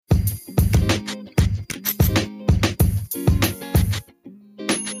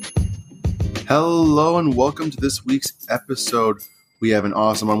Hello and welcome to this week's episode. We have an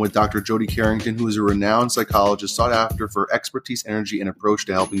awesome one with Dr. Jody Carrington, who is a renowned psychologist sought after for expertise, energy, and approach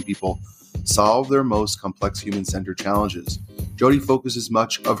to helping people solve their most complex human-centered challenges. Jody focuses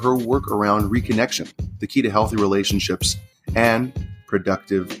much of her work around reconnection, the key to healthy relationships and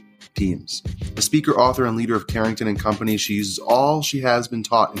productive teams. A speaker, author, and leader of Carrington and Company, she uses all she has been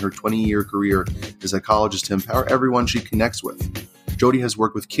taught in her 20-year career as a psychologist to empower everyone she connects with. Jody has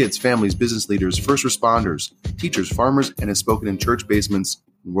worked with kids, families, business leaders, first responders, teachers, farmers, and has spoken in church basements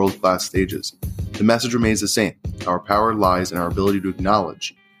and world-class stages. The message remains the same. Our power lies in our ability to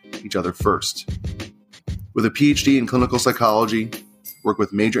acknowledge each other first. With a PhD in clinical psychology, work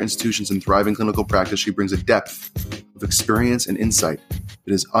with major institutions in thriving clinical practice, she brings a depth of experience and insight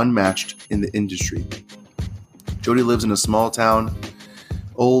that is unmatched in the industry. Jody lives in a small town,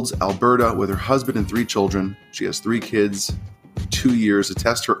 Olds, Alberta, with her husband and 3 children. She has 3 kids, 2 years to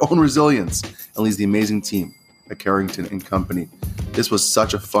test her own resilience and leads the amazing team at Carrington and Company. This was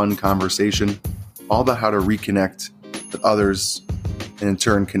such a fun conversation, all about how to reconnect with others and in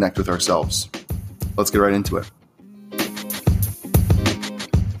turn connect with ourselves. Let's get right into it.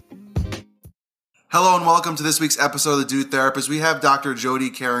 Hello and welcome to this week's episode of The Dude Therapist. We have Dr. Jody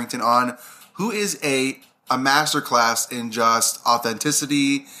Carrington on, who is a masterclass in just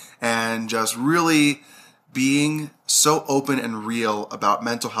authenticity and just really being so open and real about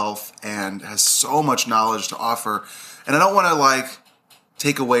mental health and has so much knowledge to offer. And I don't want to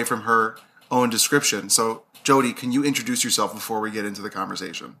take away from her own description. So Jody, can you introduce yourself before we get into the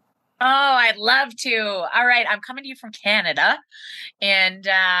conversation? Oh, I'd love to. All right. I'm coming to you from Canada. And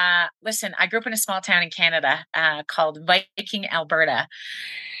listen, I grew up in a small town in Canada called Viking, Alberta.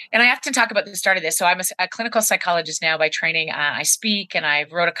 And I often talk about the start of this. So I'm a clinical psychologist now by training. I speak and I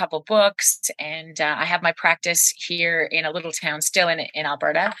wrote a couple books and I have my practice here in a little town still in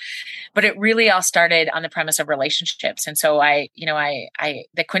Alberta. But it really all started on the premise of relationships. And so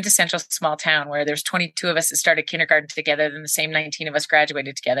the quintessential small town where there's 22 of us that started kindergarten together, then the same 19 of us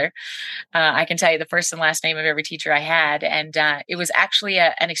graduated together. I can tell you the first and last name of every teacher I had. And it was actually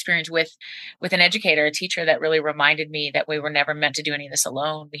an experience with an educator, a teacher that really reminded me that we were never meant to do any of this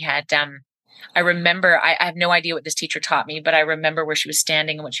alone. We had, I remember, I have no idea what this teacher taught me, but I remember where she was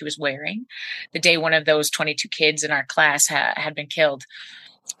standing and what she was wearing the day one of those 22 kids in our class had been killed.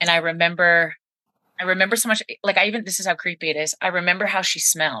 And I remember so much, this is how creepy it is. I remember how she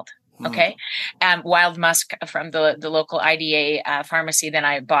smelled. Okay. Wild musk from the local IDA pharmacy that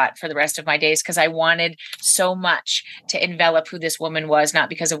I bought for the rest of my days because I wanted so much to envelop who this woman was, not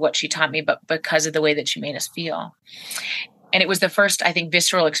because of what she taught me, but because of the way that she made us feel. And it was the first, I think,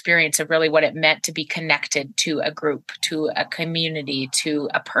 visceral experience of really what it meant to be connected to a group, to a community, to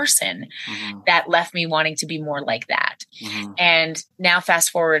a person that left me wanting to be more like that. And now fast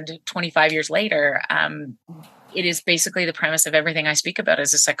forward 25 years later, it is basically the premise of everything I speak about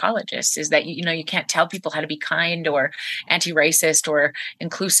as a psychologist is that, you can't tell people how to be kind or anti-racist or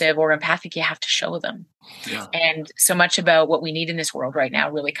inclusive or empathic. You have to show them. Yeah. And so much about what we need in this world right now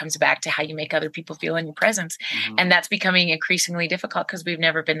really comes back to how you make other people feel in your presence. And that's becoming increasingly difficult because we've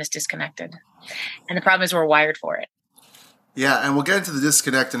never been this disconnected. And the problem is we're wired for it. Yeah. And we'll get into the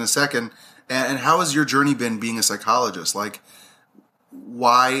disconnect in a second. And how has your journey been being a psychologist?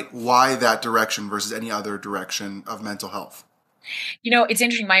 Why that direction versus any other direction of mental health? It's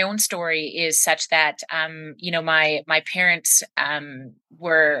interesting. My own story is such that, my parents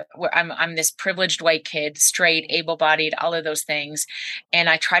were I'm this privileged white kid, straight, able-bodied, all of those things. And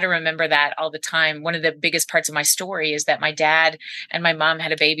I try to remember that all the time. One of the biggest parts of my story is that my dad and my mom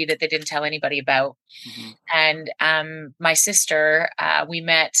had a baby that they didn't tell anybody about. And my sister, I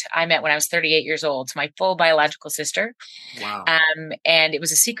met when I was 38 years old. So my full biological sister. Wow. And it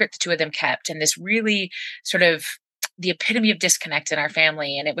was a secret the two of them kept. And this really sort of the epitome of disconnect in our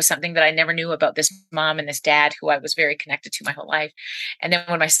family. And it was something that I never knew about this mom and this dad who I was very connected to my whole life. And then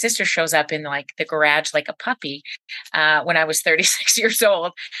when my sister shows up in the garage like a puppy, when I was 36 years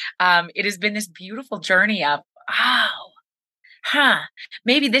old, it has been this beautiful journey of,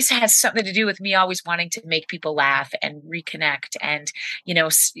 maybe this has something to do with me always wanting to make people laugh and reconnect and,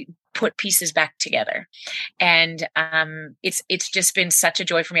 put pieces back together. And it's just been such a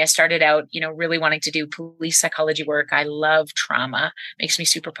joy for me. I started out, really wanting to do police psychology work. I love trauma. Makes me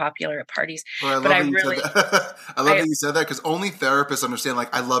super popular at parties. Well, I love that you said that because only therapists understand,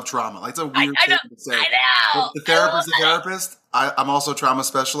 I love trauma. It's a weird thing to say. I know. The therapist, I'm also trauma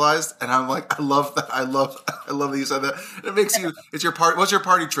specialized. And I'm like, I love that. I love that you said that. It makes you, it's your part. What's your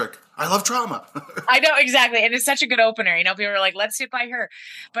party trick? I love trauma. I know, exactly. And it's such a good opener. People are like, let's sit by her.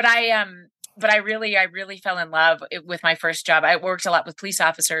 But but I really fell in love with my first job. I worked a lot with police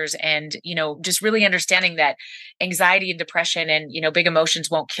officers and, just really understanding that anxiety and depression and, big emotions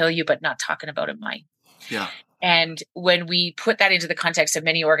won't kill you, but not talking about it might. Yeah. And when we put that into the context of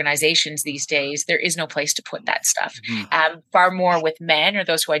many organizations these days, there is no place to put that stuff. Far more with men or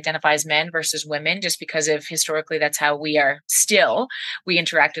those who identify as men versus women, just because of historically, that's how we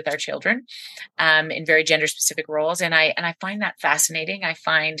interact with our children in very gender specific roles. And I find that fascinating. I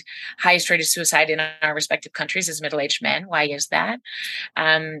find highest rate of suicide in our respective countries as middle-aged men. Why is that?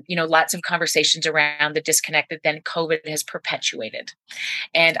 Lots of conversations around the disconnect that then COVID has perpetuated.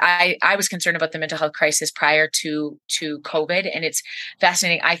 And I was concerned about the mental health crisis prior to COVID. And it's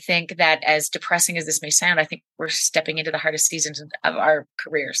fascinating. I think that as depressing as this may sound, I think we're stepping into the hardest seasons of our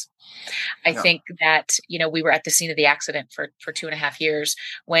careers. I think that, we were at the scene of the accident for 2.5 years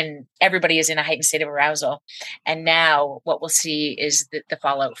when everybody is in a heightened state of arousal. And now what we'll see is the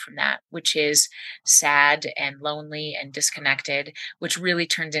fallout from that, which is sad and lonely and disconnected, which really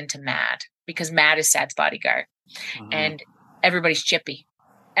turns into mad, because mad is sad's bodyguard. And everybody's chippy.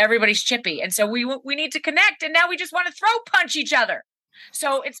 And so we need to connect. And now we just want to throw punch each other.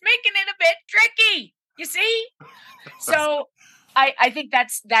 So it's making it a bit tricky, you see? So I think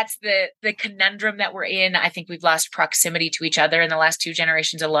that's the conundrum that we're in. I think we've lost proximity to each other in the last 2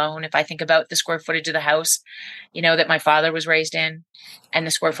 generations alone. If I think about the square footage of the house, that my father was raised in, and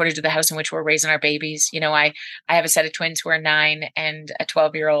the square footage of the house in which we're raising our babies. I have a set of twins who are 9 and a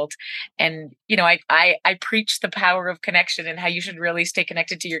 12-year-old. And, I preach the power of connection and how you should really stay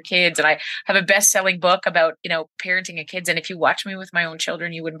connected to your kids. And I have a best-selling book about, parenting and kids. And if you watch me with my own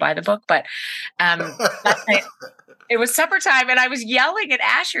children, you wouldn't buy the book. But last night, it was supper time and I was yelling at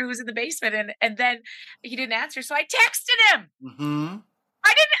Asher, who was in the basement, and then he didn't answer. So I texted him.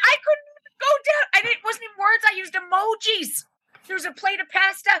 I couldn't go down. It wasn't even words. I used emojis. There was a plate of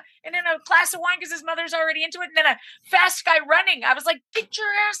pasta and then a glass of wine because his mother's already into it. And then a fast guy running. I was like, get your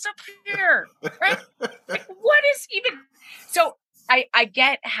ass up here. Right? Like, what is even? So I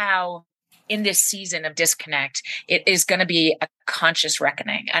get how in this season of disconnect, it is going to be a conscious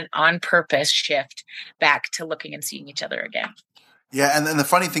reckoning, an on purpose shift back to looking and seeing each other again. Yeah. And then the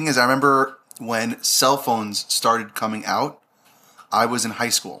funny thing is, I remember when cell phones started coming out, I was in high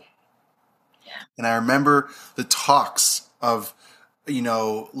school. Yeah. And I remember the talks of,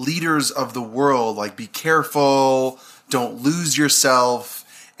 leaders of the world, like, be careful, don't lose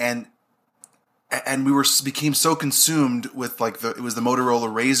yourself. And we became so consumed with it was the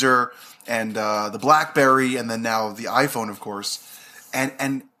Motorola Razr and the BlackBerry, and then now the iPhone, of course.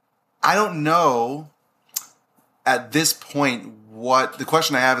 And I don't know at this point what the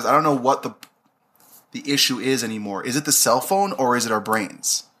question I have is, I don't know what the issue is anymore. Is it the cell phone or is it our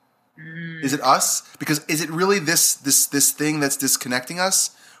brains? Is it us? Because is it really this thing that's disconnecting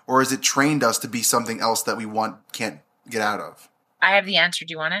us, or is it trained us to be something else that we can't get out of? I have the answer.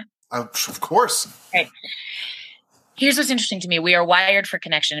 Do you want it? Of course. Okay. Here's what's interesting to me. We are wired for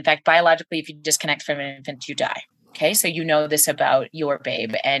connection. In fact, biologically, if you disconnect from an infant, you die. Okay. So you know this about your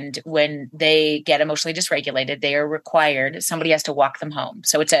babe. And when they get emotionally dysregulated, they are required, somebody has to walk them home.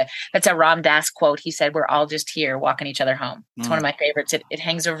 So that's a Ram Dass quote. He said, we're all just here walking each other home. It's one of my favorites. It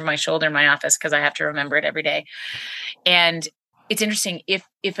hangs over my shoulder in my office because I have to remember it every day. And it's interesting,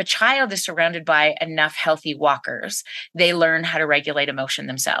 if a child is surrounded by enough healthy walkers, they learn how to regulate emotion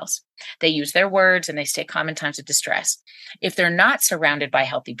themselves. They use their words and they stay calm in times of distress. If they're not surrounded by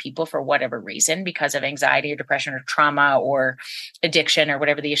healthy people for whatever reason, because of anxiety or depression or trauma or addiction or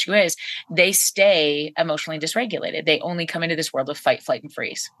whatever the issue is, they stay emotionally dysregulated. They only come into this world with fight, flight, and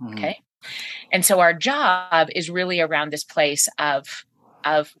freeze. Okay. And so our job is really around this place of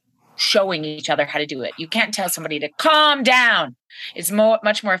showing each other how to do it. You can't tell somebody to calm down. It's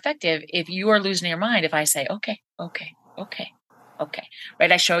much more effective if you are losing your mind. If I say, okay,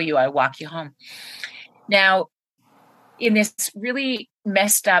 right? I show you, I walk you home. Now, in this really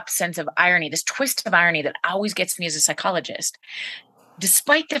messed up sense of irony, this twist of irony that always gets me as a psychologist,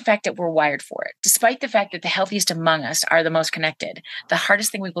 despite the fact that we're wired for it, despite the fact that the healthiest among us are the most connected, the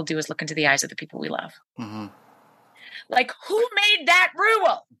hardest thing we will do is look into the eyes of the people we love. Like, who made that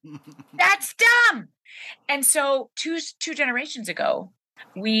rule? That's dumb. And so two generations ago,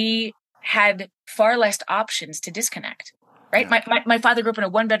 we had far less options to disconnect, right? Yeah. My father grew up in a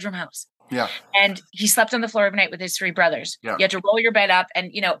 1-bedroom house. Yeah. And he slept on the floor every night with his 3 brothers. Yeah. You had to roll your bed up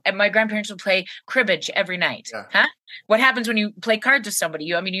and my grandparents would play cribbage every night. Yeah. Huh? What happens when you play cards with somebody?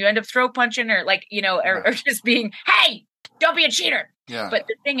 You end up throw punching or or just being, hey, don't be a cheater. Yeah. But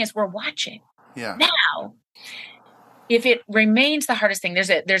the thing is, we're watching. Yeah. Now, if it remains the hardest thing,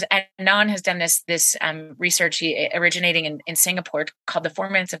 Anand has done this research originating in Singapore called the 4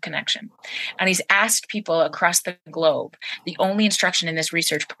 minutes of connection. And he's asked people across the globe, the only instruction in this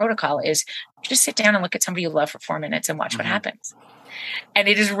research protocol is just sit down and look at somebody you love for 4 minutes and watch what happens. And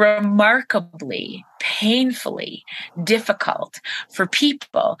it is remarkably, painfully difficult for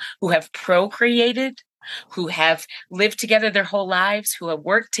people who have procreated, who have lived together their whole lives, who have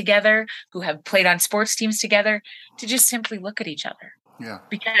worked together, who have played on sports teams together, to just simply look at each other. Yeah.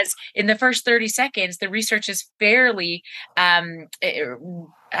 Because in the first 30 seconds, the research is fairly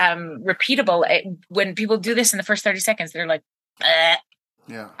repeatable. When people do this in the first 30 seconds, they're like, yeah,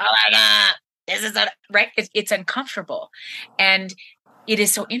 oh my God, this is right. It's uncomfortable. And it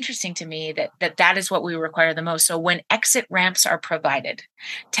is so interesting to me that is what we require the most. So when exit ramps are provided,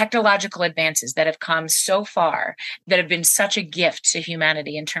 technological advances that have come so far, that have been such a gift to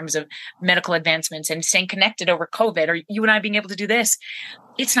humanity in terms of medical advancements and staying connected over COVID, or you and I being able to do this,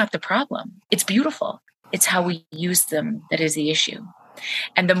 it's not the problem. It's beautiful. It's how we use them that is the issue.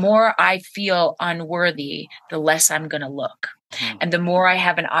 And the more I feel unworthy, the less I'm going to look. And the more I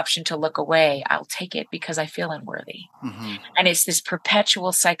have an option to look away, I'll take it because I feel unworthy. And it's this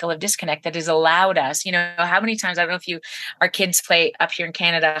perpetual cycle of disconnect that has allowed us, how many times, I don't know if our kids play up here in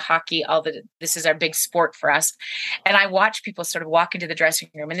Canada, hockey, this is our big sport for us. And I watch people sort of walk into the dressing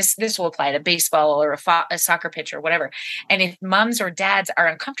room, and this will apply to baseball or a soccer pitch or whatever. And if moms or dads are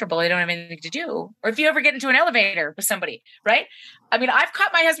uncomfortable, they don't have anything to do. Or if you ever get into an elevator with somebody, right? I mean, I've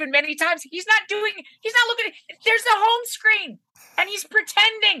caught my husband many times. He's not looking there's a home screen and he's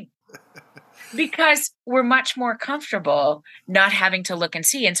pretending because we're much more comfortable not having to look and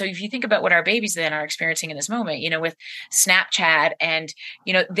see. And so if you think about what our babies then are experiencing in this moment, with Snapchat and,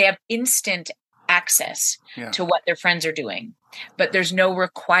 they have instant access to what their friends are doing, but there's no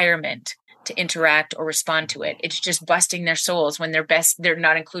requirement to interact or respond to it. It's just busting their souls when they're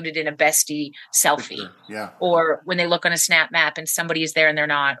not included in a bestie selfie. Sure. Yeah. Or when they look on a snap map and somebody is there and they're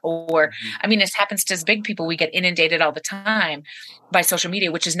not. Or, I mean, this happens to us big people. We get inundated all the time by social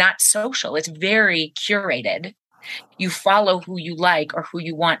media, which is not social. It's very curated. You follow who you like or who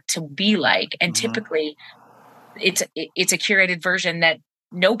you want to be like. And typically it's a curated version that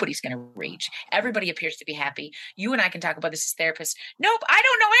nobody's going to reach. Everybody appears to be happy. You and I can talk about this as therapists. Nope, I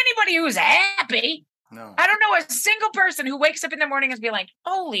don't know anybody who's happy. No. I don't know a single person who wakes up in the morning and be like,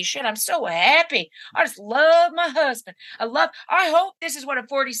 holy shit, I'm so happy. I just love my husband. I hope this is what a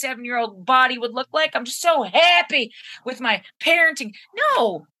 47-year-old body would look like. I'm just so happy with my parenting.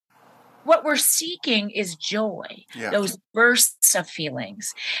 No. What we're seeking is joy, those bursts of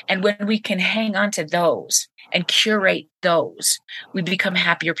feelings. And when we can hang on to those and curate those, we become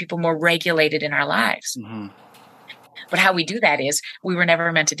happier people, more regulated in our lives. But how we do that is we were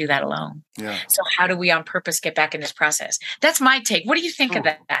never meant to do that alone. Yeah. So how do we on purpose get back in this process? That's my take. What do you think of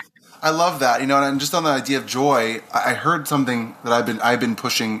that? I love that. And just on the idea of joy, I heard something that I've been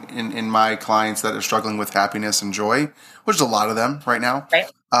pushing in my clients that are struggling with happiness and joy, which is a lot of them right now.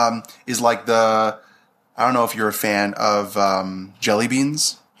 Right. Is like I don't know if you're a fan of jelly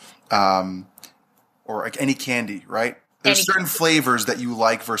beans or like any candy, right? There's certain flavors that you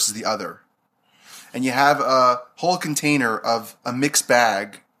like versus the other. And you have a whole container of a mixed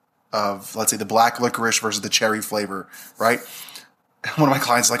bag of, let's say, the black licorice versus the cherry flavor, right? One of my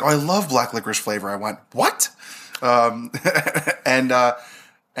clients is like, oh, I love black licorice flavor. I went, what? And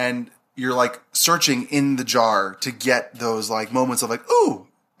you're like searching in the jar to get those like moments of like, ooh,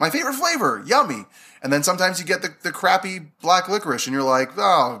 my favorite flavor, yummy. And then sometimes you get the crappy black licorice and you're like,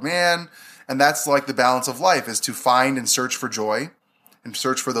 oh man. And that's like the balance of life, is to find and search for joy and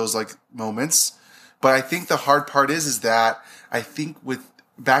search for those like moments. But I think the hard part is that I think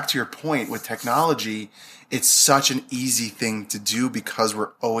back to your point with technology, it's such an easy thing to do because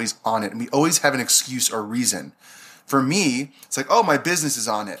we're always on it and we always have an excuse or reason. For me, it's like, oh, my business is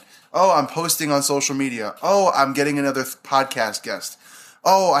on it. Oh, I'm posting on social media. Oh, I'm getting another podcast guest.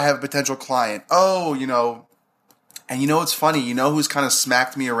 Oh, I have a potential client. Oh, and it's funny, who's kind of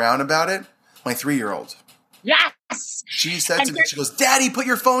smacked me around about it? My 3-year-old. Yes. She said to me, she goes, Daddy, put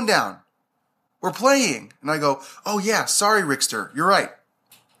your phone down. We're playing. And I go, oh yeah, sorry, Rickster. You're right.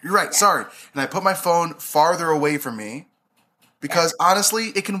 Yeah. Sorry. And I put my phone farther away from me because honestly,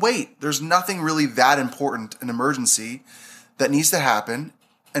 it can wait. There's nothing really that important, an emergency that needs to happen.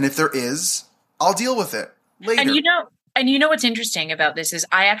 And if there is, I'll deal with it later. And what's interesting about this is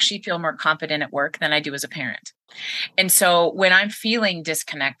I actually feel more confident at work than I do as a parent. And so when I'm feeling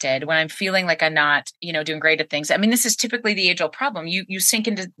disconnected, when I'm feeling like I'm not, doing great at things, I mean, this is typically the age-old problem. You sink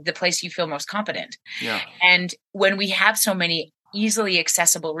into the place you feel most competent. Yeah. And when we have so many easily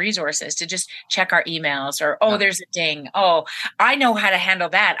accessible resources to just check our emails or, Yeah. there's a ding. Oh, I know how to handle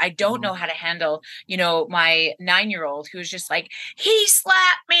that. I don't Mhm. know how to handle, my 9-year-old who's just like, he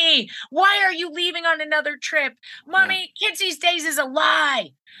slapped me. Why are you leaving on another trip? Mommy, kids these days is a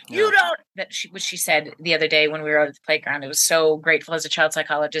lie. You don't. What she said the other day when we were out at the playground, it was so grateful as a child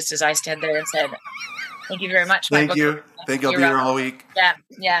psychologist as I stood there and said, thank you very much. My Thank book. you. Thank you. I'll be here all week.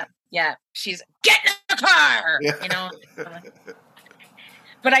 Yeah. She's get in the car, Yeah.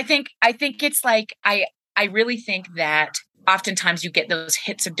 But I think it's like, I really think that oftentimes you get those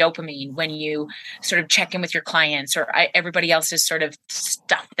hits of dopamine when you sort of check in with your clients or everybody else's sort of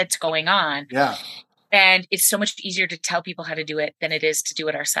stuff that's going on. Yeah. And it's so much easier to tell people how to do it than it is to do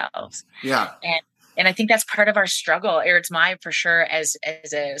it ourselves. Yeah. And I think that's part of our struggle, or it's mine for sure as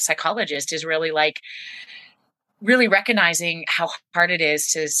a psychologist, is really recognizing how hard it is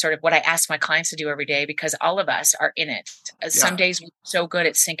to sort of what I ask my clients to do every day, because all of us are in it. Some days we're so good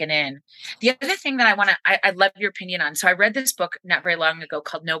at sinking in. The other thing that I'd love your opinion on. So I read this book not very long ago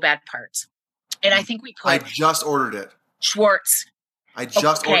called No Bad Parts. And I think I just ordered it. Schwartz. I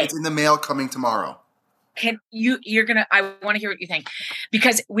just ordered. It's in the mail coming tomorrow. I want to hear what you think,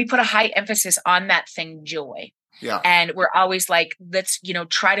 because we put a high emphasis on that thing, joy. Yeah. And we're always like, let's,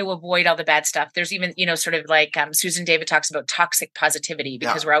 try to avoid all the bad stuff. There's even, sort of like Susan David talks about toxic positivity,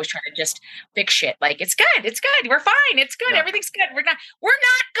 because we're always trying to just fix shit. Like, it's good. We're fine. It's good. Everything's good. We're not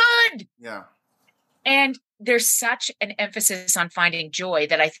good. Yeah. And there's such an emphasis on finding joy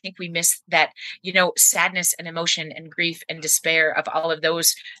that I think we miss that, sadness and emotion and grief and despair of all of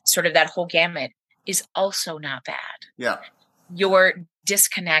those, sort of that whole gamut, is also not bad. Yeah. Your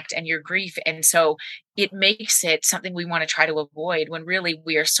disconnect and your grief. And so it makes it something we want to try to avoid, when really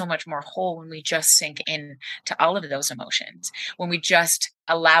we are so much more whole when we just sink in to all of those emotions, when we just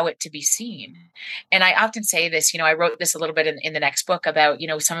allow it to be seen. And I often say this, I wrote this a little bit in the next book about,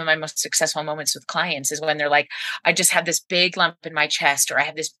 some of my most successful moments with clients is when they're like, I just have this big lump in my chest, or I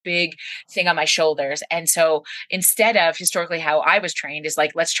have this big thing on my shoulders. And so instead of historically how I was trained is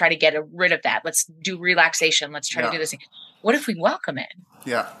like, let's try to get rid of that. Let's do relaxation. Let's try to do this thing. What if we welcome it?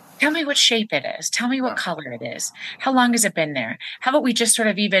 Yeah. Tell me what shape it is. Tell me what color it is. How long has it been there? How about we just sort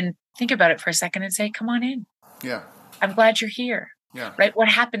of even think about it for a second and say, come on in. Yeah. I'm glad you're here. Yeah. Right? What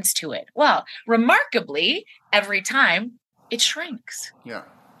happens to it? Well, remarkably, every time it shrinks. Yeah.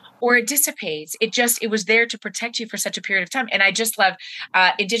 Or it dissipates. It was there to protect you for such a period of time. And I just love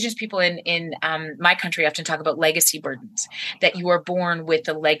Indigenous people in my country often talk about legacy burdens, that you are born with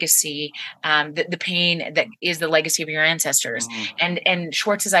the legacy, the pain that is the legacy of your ancestors. Mm-hmm. And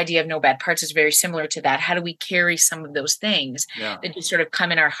Schwartz's idea of no bad parts is very similar to that. How do we carry some of those things that just sort of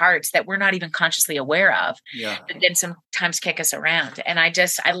come in our hearts that we're not even consciously aware of, but then sometimes kick us around? And I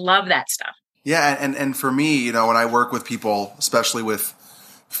love that stuff. Yeah. And for me, when I work with people, especially with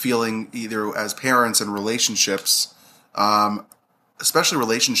feeling either as parents and relationships, especially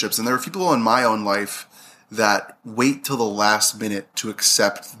relationships. And there are people in my own life that wait till the last minute to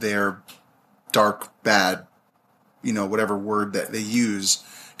accept their dark, bad, whatever word that they use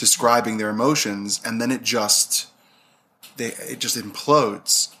describing their emotions. And then it just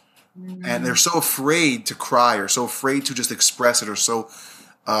implodes. Mm-hmm. And they're so afraid to cry, or so afraid to just express it, or so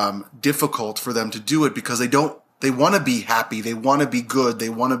difficult for them to do it, because they want to be happy. They want to be good. They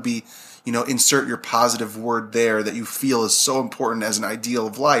want to be, insert your positive word there that you feel is so important as an ideal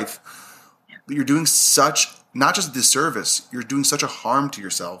of life. But you're doing such, not just a disservice, you're doing such a harm to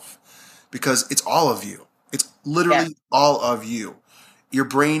yourself, because it's all of you. It's literally all of you. Your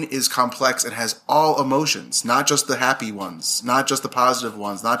brain is complex and has all emotions, not just the happy ones, not just the positive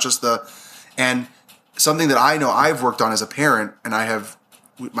ones, and something that I know I've worked on as a parent, and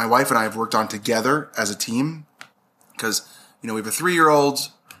my wife and I have worked on together as a team. Because, we have a 3-year-old,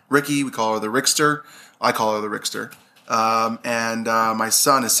 Ricky, we call her the Rickster. I call her the Rickster. And my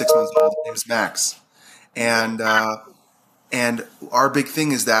son is 6 months old. His name is Max. And our big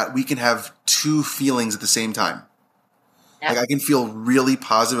thing is that we can have two feelings at the same time. Yeah. Like, I can feel really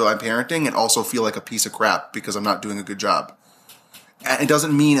positive about parenting and also feel like a piece of crap because I'm not doing a good job. And it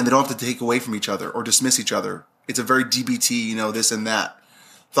doesn't mean, and they don't have to take away from each other or dismiss each other. It's a very DBT, this and that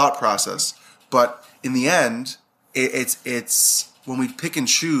thought process. But in the end, it's when we pick and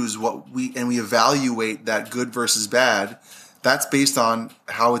choose we evaluate that good versus bad, that's based on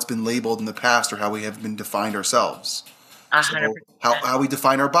how it's been labeled in the past or how we have been defined ourselves. 100%. So how we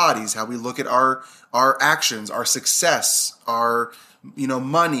define our bodies, how we look at our actions, our success, our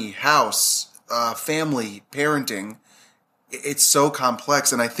money, house, family, parenting. It's so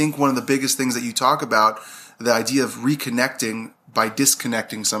complex, and I think one of the biggest things that you talk about, the idea of reconnecting by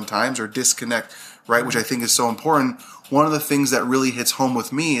disconnecting sometimes, or disconnect, right? Which I think is so important. One of the things that really hits home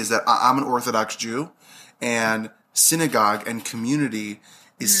with me is that I'm an Orthodox Jew, and synagogue and community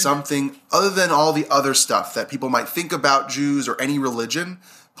is something other than all the other stuff that people might think about Jews or any religion.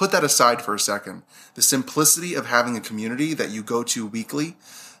 Put that aside for a second. The simplicity of having a community that you go to weekly,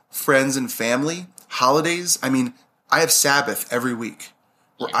 friends and family, holidays. I mean, I have Sabbath every week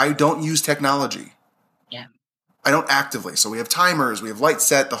where I don't use technology. Yeah. I don't actively. So we have timers, we have lights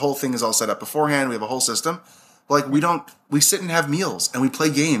set, the whole thing is all set up beforehand, we have a whole system. But like we sit and have meals and we play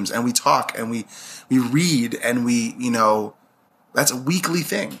games and we talk and we read and we, that's a weekly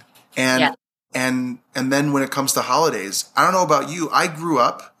thing. And then when it comes to holidays, I don't know about you, I grew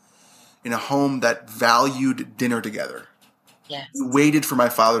up in a home that valued dinner together. Yes. We waited for my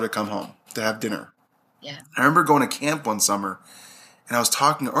father to come home to have dinner. Yeah. I remember going to camp one summer and I was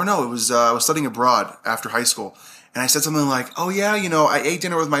talking, I was studying abroad after high school. And I said something like, oh yeah, I ate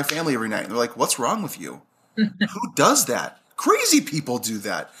dinner with my family every night. And they're like, what's wrong with you? Who does that? Crazy people do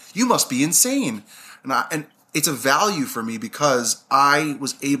that. You must be insane. And it's a value for me because I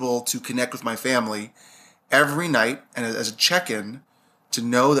was able to connect with my family every night and as a check-in to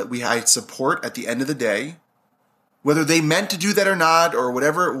know that we had support at the end of the day. Whether they meant to do that or not, or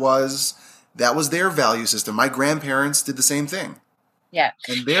whatever it was, that was their value system. My grandparents did the same thing. Yeah.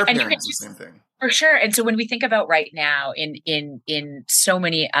 And their parents did the same thing. For sure. And so when we think about right now in so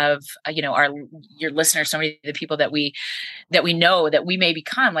many of, your listeners, so many of the people that we know that we may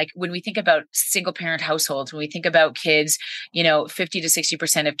become, like when we think about single parent households, when we think about kids, 50 to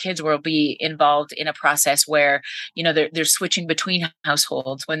 60% of kids will be involved in a process where, they're switching between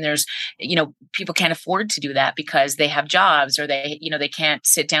households when there's, people can't afford to do that because they have jobs or they can't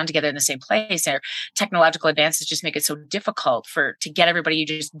sit down together in the same place, or technological advances just make it so difficult to get everybody. You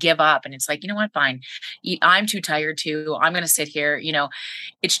just give up. And it's like, you know what? Fine. I'm too tired to, I'm going to sit here.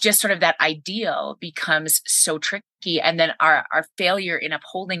 It's just sort of that ideal becomes so tricky. And then our failure in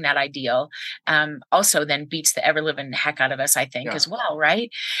upholding that ideal also then beats the ever living heck out of us, I think, as well.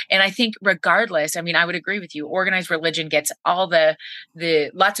 Right. And I think regardless, I would agree with you. Organized religion gets all the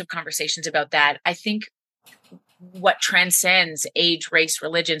lots of conversations about that. I think what transcends age, race,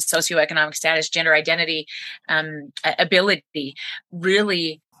 religion, socioeconomic status, gender identity, ability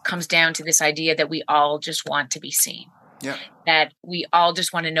really comes down to this idea that we all just want to be seen. Yeah. That we all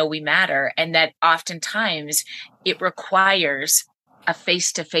just want to know we matter. And that oftentimes it requires a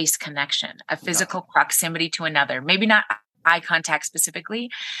face-to-face connection, a physical proximity to another, maybe not eye contact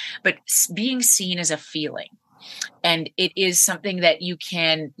specifically, but being seen as a feeling. And it is something that you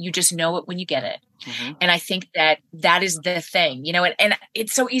just know it when you get it. Mm-hmm. And I think that is the thing, and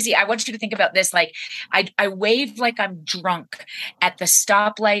it's so easy. I want you to think about this. Like I wave like I'm drunk at the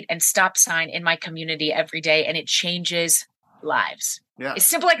stoplight and stop sign in my community every day, and it changes lives. Yeah. It's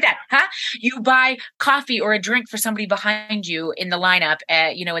simple like that, huh? You buy coffee or a drink for somebody behind you in the lineup,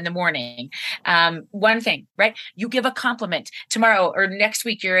 in the morning. One thing, right? You give a compliment tomorrow or next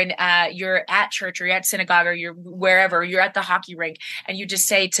week. You're at church or you're at synagogue or you're wherever. You're at the hockey rink, and you just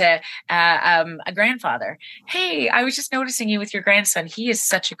say to a grandfather, "Hey, I was just noticing you with your grandson. He is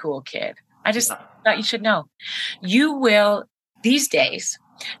such a cool kid. I just thought you should know." You will these days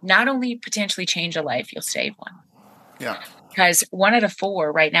not only potentially change a life, you'll save one. Yeah. Because 1 out of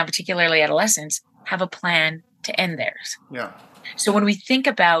 4 right now, particularly adolescents, have a plan to end theirs. Yeah. So when we think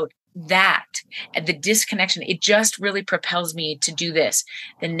about that, the disconnection, it just really propels me to do this,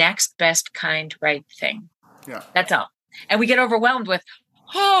 the next best kind right thing. Yeah. That's all. And we get overwhelmed with,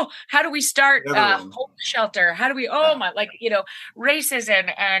 how do we start homeless shelter? How do we,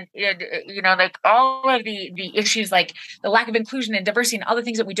 racism and, like all of the issues, like the lack of inclusion and diversity and all the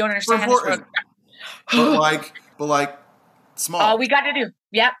things that we don't understand. But like, small. All we got to do.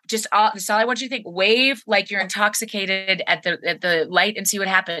 Yep. That's all I want you to think. Wave like you're intoxicated at the light and see what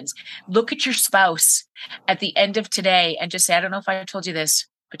happens. Look at your spouse at the end of today and just say, I don't know if I told you this,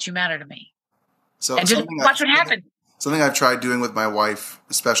 but you matter to me. So and just watch what happens. Something I've tried doing with my wife,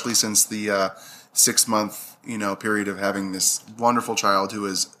 especially since the 6-month, period of having this wonderful child who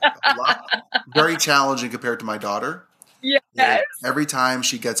is very challenging compared to my daughter. Yes. Every time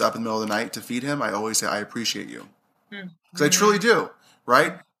she gets up in the middle of the night to feed him, I always say, I appreciate you. Because I truly do,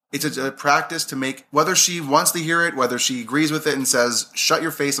 right? It's a practice to make, whether she wants to hear it, whether she agrees with it and says, shut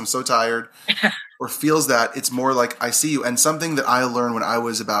your face, I'm so tired, or feels that, it's more like, I see you. And something that I learned when I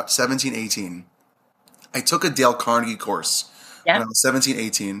was about 17, 18, I took a Dale Carnegie course when I was 17,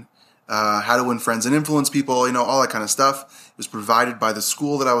 18, how to win friends and influence people, all that kind of stuff. It was provided by the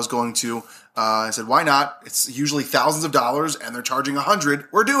school that I was going to. I said, why not? It's usually thousands of dollars and they're charging $100.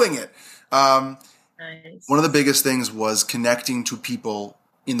 We're doing it. One of the biggest things was connecting to people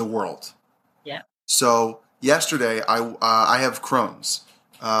in the world. Yeah. So yesterday, I have Crohn's.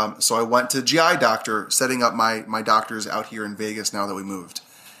 So I went to GI doctor, setting up my doctors out here in Vegas now that we moved.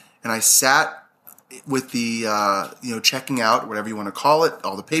 And I sat with the, checking out, whatever you want to call it,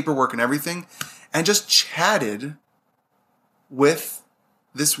 all the paperwork and everything, and just chatted with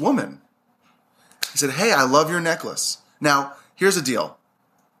this woman. He said, "Hey, I love your necklace." Now, here's the deal.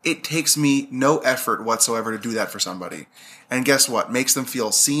 It takes me no effort whatsoever to do that for somebody. And guess what? Makes them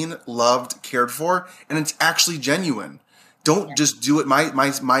feel seen, loved, cared for, and it's actually genuine. Don't just do it. My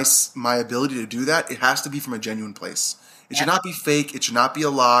ability to do that, it has to be from a genuine place. It should not be fake. It should not be a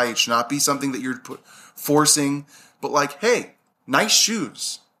lie. It should not be something that you're forcing. But like, hey, nice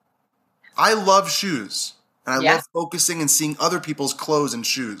shoes. I love shoes. And I love focusing and seeing other people's clothes and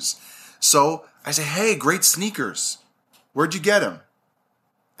shoes. So I say, "Hey, great sneakers. Where'd you get them?"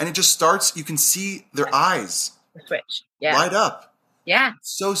 And it just starts, you can see their eyes switch light up. Yeah.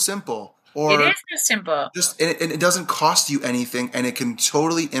 It's so simple. Or it is so simple. And it doesn't cost you anything, and it can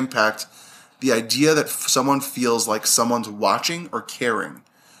totally impact the idea that someone feels like someone's watching or caring.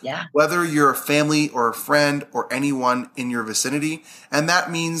 Yeah. Whether you're a family or a friend or anyone in your vicinity, and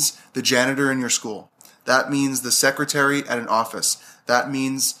that means the janitor in your school. That means the secretary at an office. That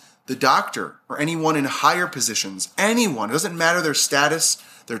means the doctor or anyone in higher positions. Anyone. It doesn't matter their status,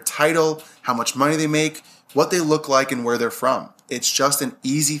 their title, how much money they make, what they look like, and where they're from. It's just an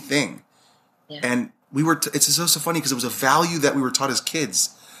easy thing. Yeah. And it's so funny because it was a value that we were taught as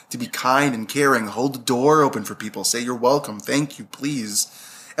kids, to be kind and caring, hold the door open for people, say you're welcome, thank you, please.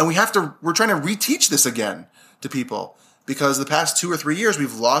 And we're trying to reteach this again to people because the past 2 or 3 years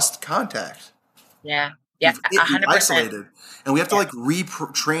we've lost contact. Yeah. Yeah, 100%. Isolated. And we have to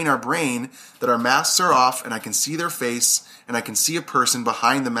retrain our brain that our masks are off and I can see their face and I can see a person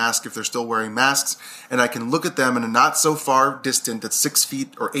behind the mask if they're still wearing masks, and I can look at them in a not so far distant, that's 6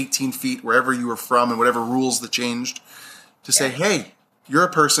 feet or 18 feet, wherever you were from and whatever rules that changed, to say, "Hey, you're a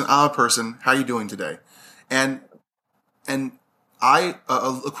person, I'm a person, how are you doing today?" And a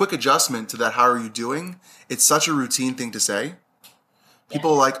quick adjustment to that, "how are you doing?" It's such a routine thing to say.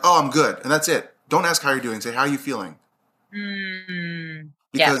 People are like, "Oh, I'm good," and that's it. Don't ask how you're doing. Say, "How are you feeling?"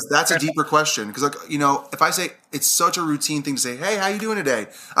 Because that's a deeper question. Because, if I say, it's such a routine thing to say, "Hey, how you doing today?"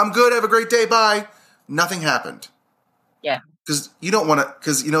 "I'm good. Have a great day. Bye." Nothing happened. Yeah. Because you don't want to,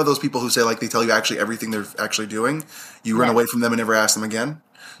 because those people who say they tell you actually everything they're actually doing, you run away from them and never ask them again.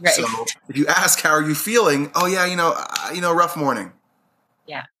 Right. So if you ask, "How are you feeling?" "Oh yeah, rough morning."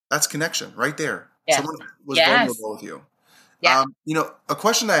 Yeah. That's connection right there. Yeah. Someone was vulnerable with you. Yeah. A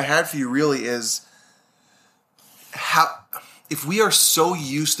question that I had for you really is, if we are so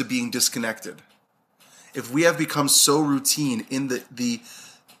used to being disconnected, if we have become so routine in the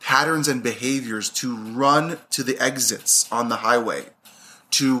patterns and behaviors to run to the exits on the highway,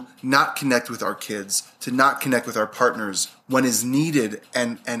 to not connect with our kids, to not connect with our partners when is needed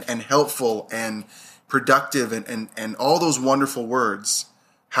and helpful and productive and all those wonderful words,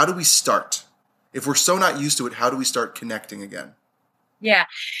 how do we start? If we're so not used to it, how do we start connecting again? Yeah.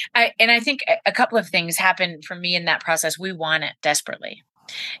 I think a couple of things happen for me in that process. We want it desperately.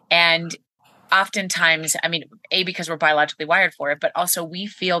 And oftentimes, because we're biologically wired for it, but also we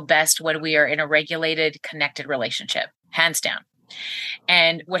feel best when we are in a regulated, connected relationship, hands down.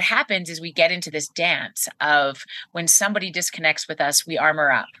 And what happens is we get into this dance of when somebody disconnects with us, we armor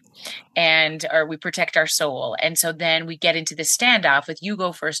up or we protect our soul. And so then we get into this standoff with you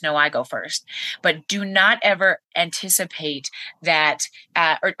go first, no, I go first. But do not ever anticipate that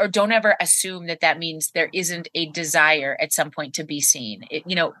or don't ever assume that means there isn't a desire at some point to be seen.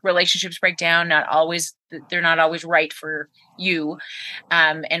 Relationships break down, they're not always right for you.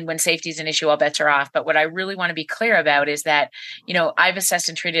 And when safety is an issue, all bets are off. But what I really want to be clear about is that, I've assessed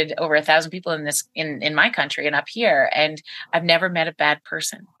and treated over 1,000 people in my country and up here, and I've never met a bad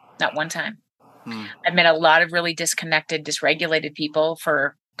person. Not one time. I've met a lot of really disconnected, dysregulated people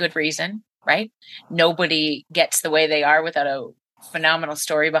for good reason, right? Nobody gets the way they are without a phenomenal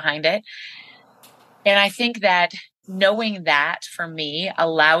story behind it. And I think that knowing that for me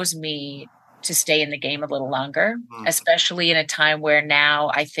allows me to stay in the game a little longer, especially in a time where now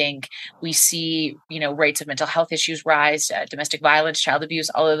I think we see, rates of mental health issues rise, domestic violence, child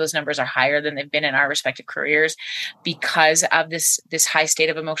abuse, all of those numbers are higher than they've been in our respective careers because of this high state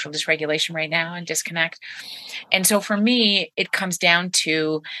of emotional dysregulation right now and disconnect. And so for me, it comes down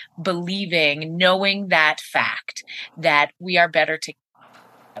to knowing that fact that we are better together.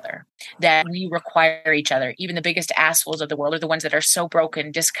 that we require each other. Even the biggest assholes of the world are the ones that are so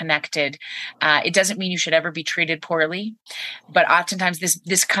broken, disconnected. It doesn't mean you should ever be treated poorly, but oftentimes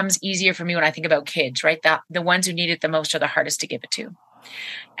this comes easier for me when I think about kids, right? The ones who need it the most are the hardest to give it to.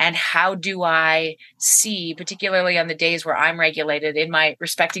 And how do I see, particularly on the days where I'm regulated in my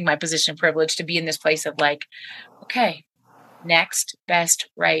respecting my position of privilege, to be in this place of like, okay, next best,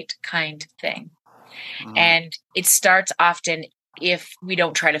 right, kind thing. And it starts often if we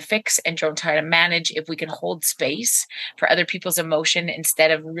don't try to fix and don't try to manage, if we can hold space for other people's emotion instead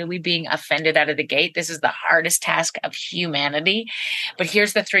of really being offended out of the gate. This is the hardest task of humanity. But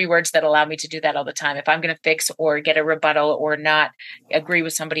here's the 3 words that allow me to do that all the time. If I'm going to fix or get a rebuttal or not agree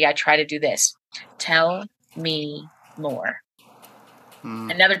with somebody, I try to do this. Tell me more.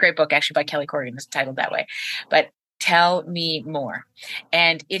 Another great book, actually, by Kelly Corrigan, is titled that way. But tell me more.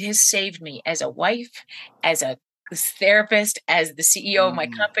 And it has saved me as a wife, as a therapist, as the CEO of my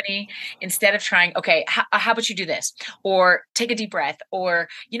company. Instead of trying, okay, how about you do this? Or take a deep breath. Or,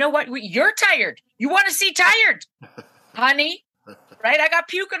 you know what? You're tired. You want to see tired, honey, right? I got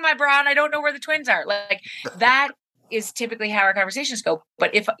puke in my bra and I don't know where the twins are. Like that is typically how our conversations go.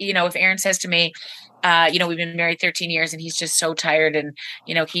 But if Aaron says to me, we've been married 13 years and he's just so tired and,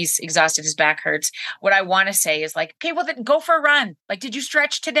 he's exhausted, his back hurts. What I want to say is like, okay, well then go for a run. Like, did you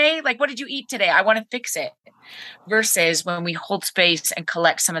stretch today? Like, what did you eat today? I want to fix it. Versus when we hold space and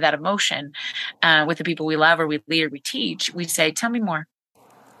collect some of that emotion with the people we love or we lead or we teach, we say, tell me more.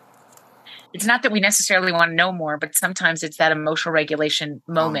 It's not that we necessarily want to know more, but sometimes it's that emotional regulation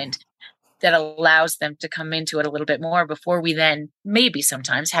moment that allows them to come into it a little bit more before we then maybe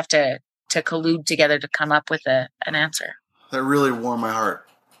sometimes have to collude together to come up with an answer. That really warmed my heart.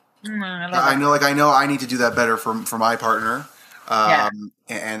 I know I need to do that better for my partner.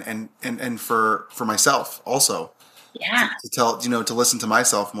 And for myself also. Yeah. To tell, to listen to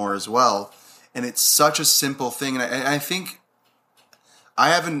myself more as well. And it's such a simple thing. And I think I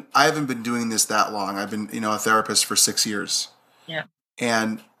haven't been doing this that long. I've been, a therapist for 6 years. Yeah.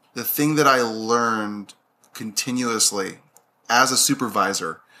 And the thing that I learned continuously as a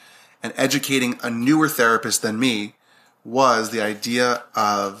supervisor and educating a newer therapist than me was the idea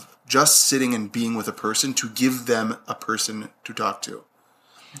of just sitting and being with a person to give them a person to talk to.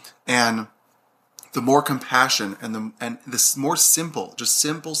 And the more compassion and this more simple, just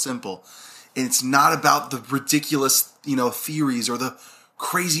simple. And it's not about the ridiculous, theories or the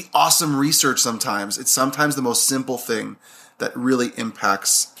crazy awesome research sometimes. It's sometimes the most simple thing that really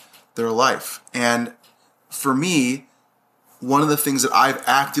impacts their life. And for me, one of the things that I've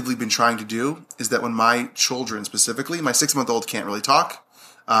actively been trying to do is that when my children, specifically, my 6-month-old can't really talk.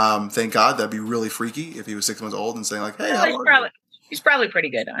 Thank God, that'd be really freaky if he was 6 months old and saying like, "Hey, how are you?" He's probably pretty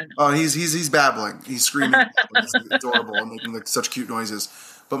good. I know. Oh, he's babbling. He's screaming. He's adorable and making like such cute noises.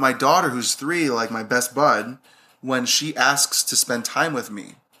 But my daughter, who's 3, like my best bud, when she asks to spend time with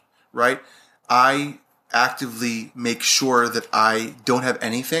me, right, I actively make sure that I don't have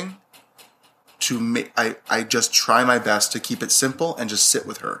anything to make. I just try my best to keep it simple and just sit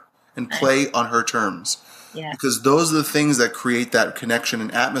with her and play on her terms. Yeah. Because those are the things that create that connection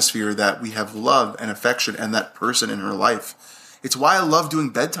and atmosphere that we have love and affection and that person in her life. It's why I love doing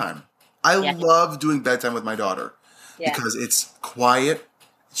bedtime. I love doing bedtime with my daughter because it's quiet.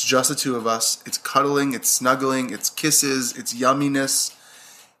 It's just the 2 of us. It's cuddling. It's snuggling. It's kisses. It's yumminess.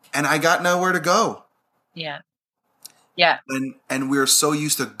 And I got nowhere to go. Yeah. Yeah. And we're so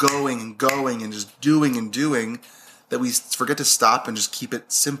used to going and just doing that we forget to stop and just keep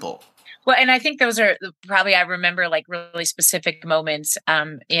it simple. Well, and I think those are probably, I remember like really specific moments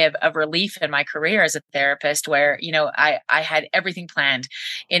of relief in my career as a therapist where, I had everything planned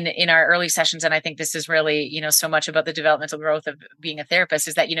in our early sessions. And I think this is really, so much about the developmental growth of being a therapist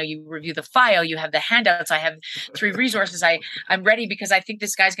is that, you review the file, you have the handouts, I have 3 resources. I'm ready because I think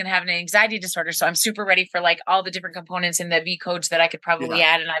this guy's going to have an anxiety disorder. So I'm super ready for like all the different components in the V codes that I could probably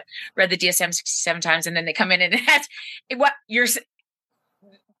add. And I've read the DSM 67 times and then they come in and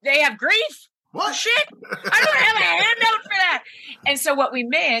they have grief. What shit? I don't have a handout for that. And so what we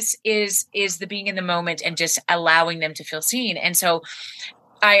miss is the being in the moment and just allowing them to feel seen. And so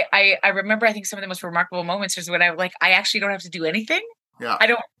I remember, I think some of the most remarkable moments is when I actually don't have to do anything. Yeah.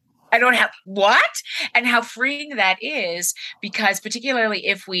 I don't have what? And how freeing that is, because particularly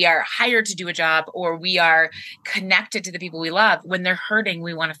if we are hired to do a job or we are connected to the people we love, when they're hurting,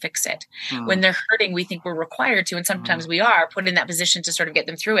 we want to fix it. When they're hurting, we think we're required to, and sometimes we are put in that position to sort of get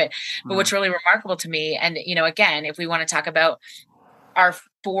them through it. But what's really remarkable to me, and, again, if we want to talk about our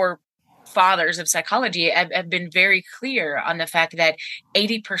 4 fathers of psychology have been very clear on the fact that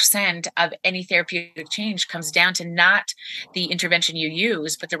 80% of any therapeutic change comes down to not the intervention you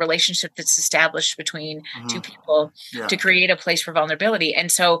use, but the relationship that's established between two people to create a place for vulnerability.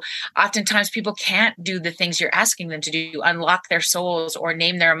 And so oftentimes people can't do the things you're asking them to do, unlock their souls or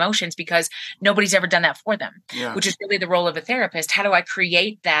name their emotions, because nobody's ever done that for them, which is really the role of a therapist. How do I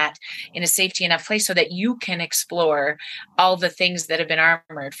create that in a safety enough place so that you can explore all the things that have been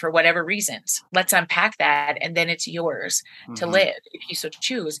armored for whatever reasons? Let's unpack that, and then it's yours to live if you so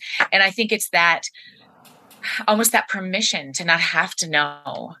choose. And I think it's that almost that permission to not have to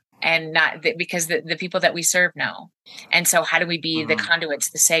know, and not because the people that we serve know. And so how do we be the conduits,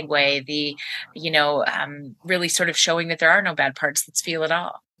 the segue, the, really sort of showing that there are no bad parts, let's feel it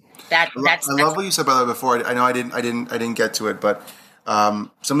all. I love what you said about that before. I know I didn't get to it, but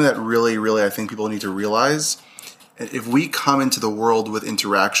something that really, really I think people need to realize: if we come into the world with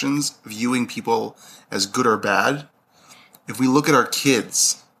interactions, viewing people as good or bad, if we look at our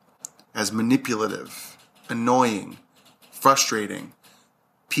kids as manipulative, annoying, frustrating,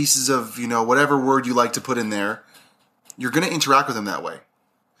 pieces of, whatever word you like to put in there, you're going to interact with them that way.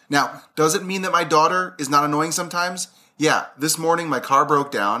 Now, does it mean that my daughter is not annoying sometimes? Yeah, this morning my car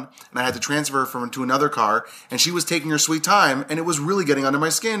broke down and I had to transfer her to another car, and she was taking her sweet time, and it was really getting under my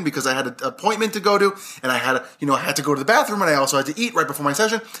skin because I had an appointment to go to, and I had to go to the bathroom, and I also had to eat right before my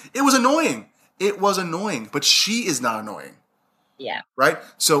session. It was annoying. But she is not annoying. Yeah. Right?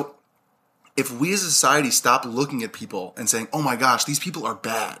 So if we as a society stop looking at people and saying, oh my gosh, these people are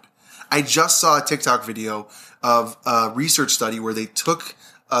bad. I just saw a TikTok video of a research study where they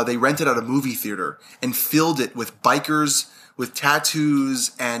rented out a movie theater and filled it with bikers with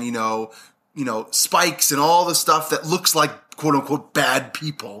tattoos and, spikes and all the stuff that looks like quote unquote bad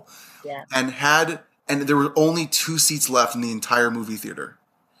people. Yeah. And there were only 2 seats left in the entire movie theater.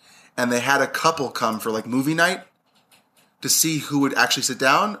 And they had a couple come for like movie night to see who would actually sit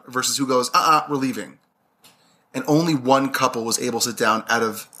down versus who goes, we're leaving. And only one couple was able to sit down out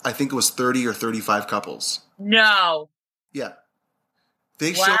of, I think it was 30 or 35 couples. No. Yeah.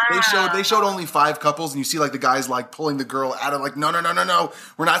 They showed only 5 couples, and you see like the guys like pulling the girl out of like, no,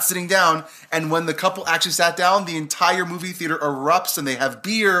 we're not sitting down. And when the couple actually sat down, the entire movie theater erupts, and they have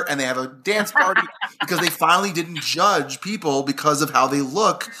beer and they have a dance party because they finally didn't judge people because of how they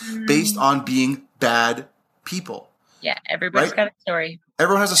look based on being bad people. Yeah, everybody's got a story.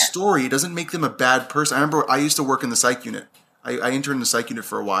 Everyone has a story. It doesn't make them a bad person. I remember I used to work in the psych unit. I interned in the psych unit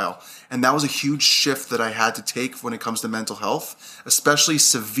for a while, and that was a huge shift that I had to take when it comes to mental health, especially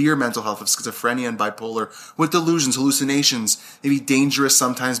severe mental health of schizophrenia and bipolar, with delusions, hallucinations, maybe dangerous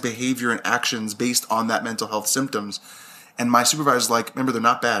sometimes behavior and actions based on that mental health symptoms. And my supervisor's like, remember, they're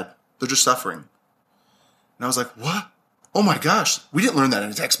not bad. They're just suffering. And I was like, what? Oh my gosh, we didn't learn that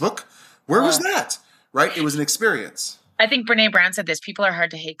in a textbook. Where was that? Right? It was an experience. I think Brene Brown said this: people are hard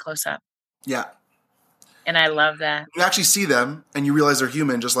to hate close up. Yeah. And I love that. You actually see them and you realize they're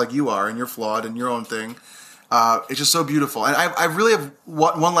human just like you are, and you're flawed in your own thing. It's just so beautiful. And I really have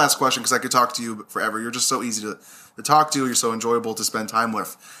one last question, because I could talk to you forever. You're just so easy to talk to. You're so enjoyable to spend time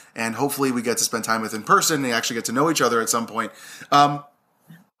with. And hopefully we get to spend time with in person and they actually get to know each other at some point.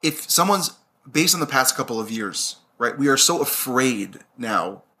 If someone's, based on the past couple of years, right, we are so afraid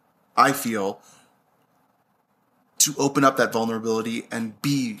now, I feel, to open up that vulnerability and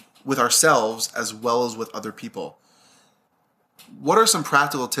be with ourselves as well as with other people. What are some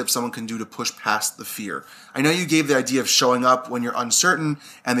practical tips someone can do to push past the fear? I know you gave the idea of showing up when you're uncertain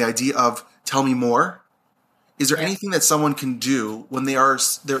and the idea of tell me more. Is there anything that someone can do when they are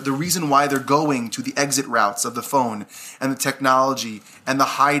the reason why they're going to the exit routes of the phone and the technology and the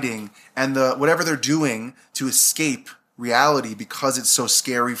hiding and the whatever they're doing to escape reality because it's so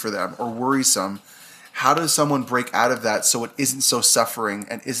scary for them or worrisome? How does someone break out of that so it isn't so suffering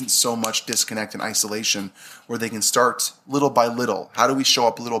and isn't so much disconnect and isolation, where they can start little by little? How do we show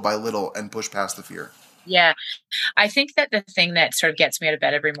up little by little and push past the fear? Yeah, I think that the thing that sort of gets me out of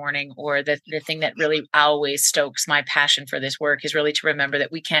bed every morning, or the thing that really always stokes my passion for this work, is really to remember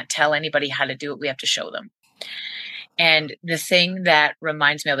that we can't tell anybody how to do it. We have to show them. And the thing that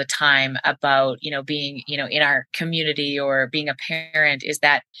reminds me all the time about, being, in our community or being a parent is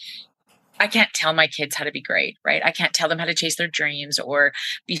that I can't tell my kids how to be great, right? I can't tell them how to chase their dreams or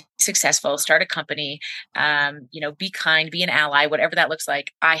be successful, start a company, be kind, be an ally, whatever that looks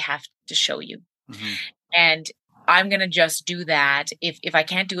like. I have to show you. Mm-hmm. And I'm going to just do that. If I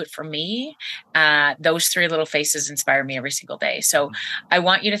can't do it for me, those 3 little faces inspire me every single day. So I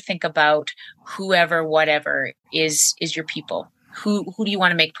want you to think about whoever, whatever is your people. Who do you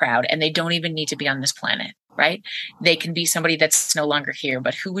want to make proud? And they don't even need to be on this planet. right? They can be somebody that's no longer here,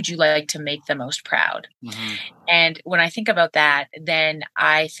 but who would you like to make the most proud? Mm-hmm. And when I think about that, then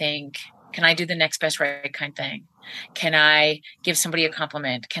I think, can I do the next best right kind thing? Can I give somebody a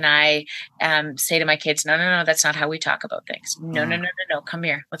compliment? Can I say to my kids, no, that's not how we talk about things. No, come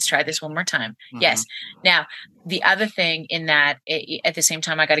here. Let's try this one more time. Mm-hmm. Yes. Now, the other thing in that, at the same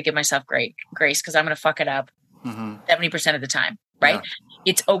time, I got to give myself grace because I'm going to fuck it up 70% of the time, right? Yeah.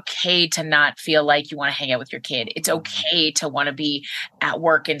 It's okay to not feel like you want to hang out with your kid. It's okay to want to be at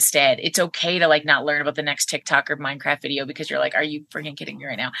work instead. It's okay to like not learn about the next TikTok or Minecraft video because you're like, are you freaking kidding me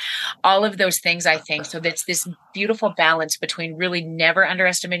right now? All of those things, I think. So that's this beautiful balance between really never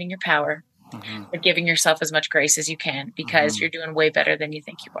underestimating your power, but giving yourself as much grace as you can because you're doing way better than you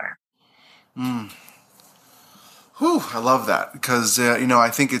think you are. Whew, I love that because, I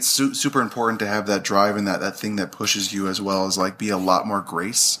think it's super important to have that drive and that thing that pushes you as well as like be a lot more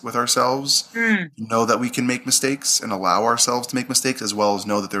grace with ourselves. Know that we can make mistakes and allow ourselves to make mistakes as well as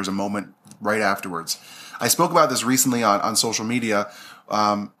know that there's a moment right afterwards. I spoke about this recently on social media.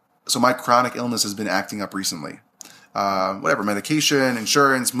 So my chronic illness has been acting up recently. Medication,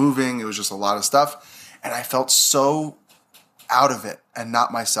 insurance, moving. It was just a lot of stuff. And I felt so out of it and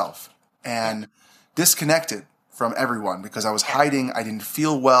not myself and disconnected from everyone because I was hiding. I didn't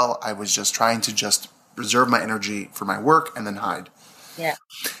feel well. I was just trying to just reserve my energy for my work and then hide. Yeah.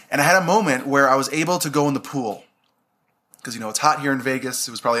 And I had a moment where I was able to go in the pool because, it's hot here in Vegas.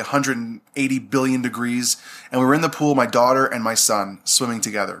 It was probably 180 billion degrees. And we were in the pool, my daughter and my son swimming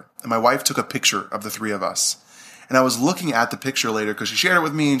together. And my wife took a picture of the three of us. And I was looking at the picture later because she shared it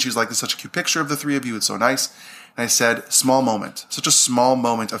with me and she's like, "This is such a cute picture of the three of you. It's so nice." And I said, small moment, such a small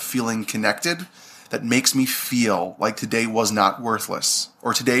moment of feeling connected that makes me feel like today was not worthless,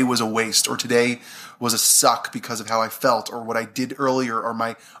 or today was a waste, or today was a suck because of how I felt, or what I did earlier, or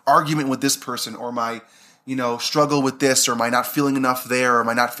my argument with this person, or my, struggle with this, or my not feeling enough there, or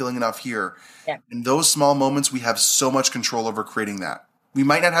my not feeling enough here. Yeah. In those small moments, we have so much control over creating that. We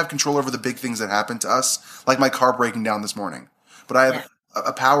might not have control over the big things that happen to us, like my car breaking down this morning, but I have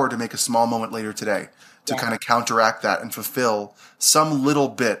a power to make a small moment later today to kind of counteract that and fulfill some little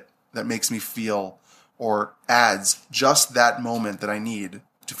bit that makes me feel or adds just that moment that I need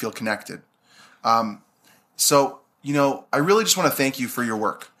to feel connected. So, I really just want to thank you for your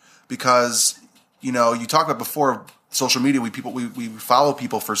work because, you talked about before social media, we follow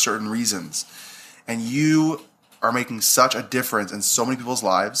people for certain reasons, and you are making such a difference in so many people's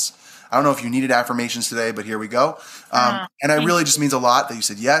lives. I don't know if you needed affirmations today, but here we go. And it really just means a lot that you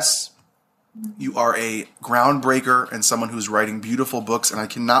said yes. You are a groundbreaker and someone who's writing beautiful books, and I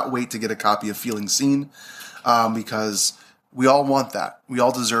cannot wait to get a copy of Feeling Seen because we all want that. We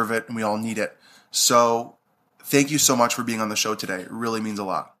all deserve it, and we all need it. So thank you so much for being on the show today. It really means a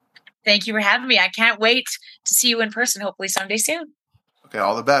lot. Thank you for having me. I can't wait to see you in person, hopefully someday soon. Okay,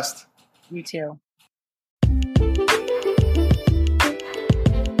 all the best. You too.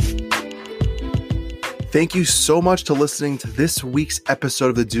 Thank you so much to listening to this week's episode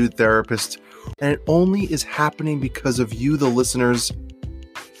of The Dude Therapist. And it only is happening because of you, the listeners,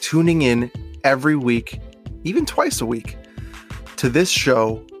 tuning in every week, even twice a week, to this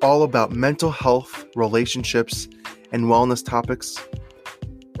show all about mental health, relationships, and wellness topics.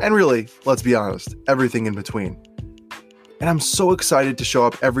 And really, let's be honest, everything in between. And I'm so excited to show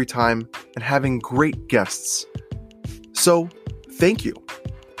up every time and having great guests. So, thank you.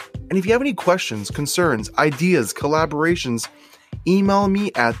 And if you have any questions, concerns, ideas, collaborations, email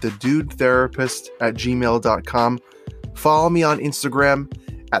me at thedudetherapist@gmail.com. Follow me on Instagram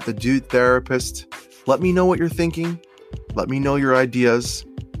at thedudetherapist. Let me know what you're thinking. Let me know your ideas.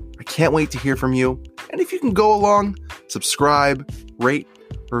 I can't wait to hear from you. And if you can go along, subscribe, rate,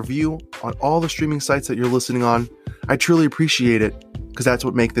 review on all the streaming sites that you're listening on. I truly appreciate it because that's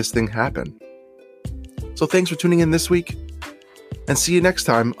what makes this thing happen. So thanks for tuning in this week. And see you next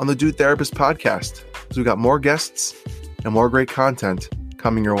time on the Dude Therapist podcast, because we got more guests and more great content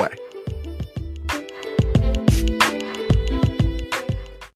coming your way.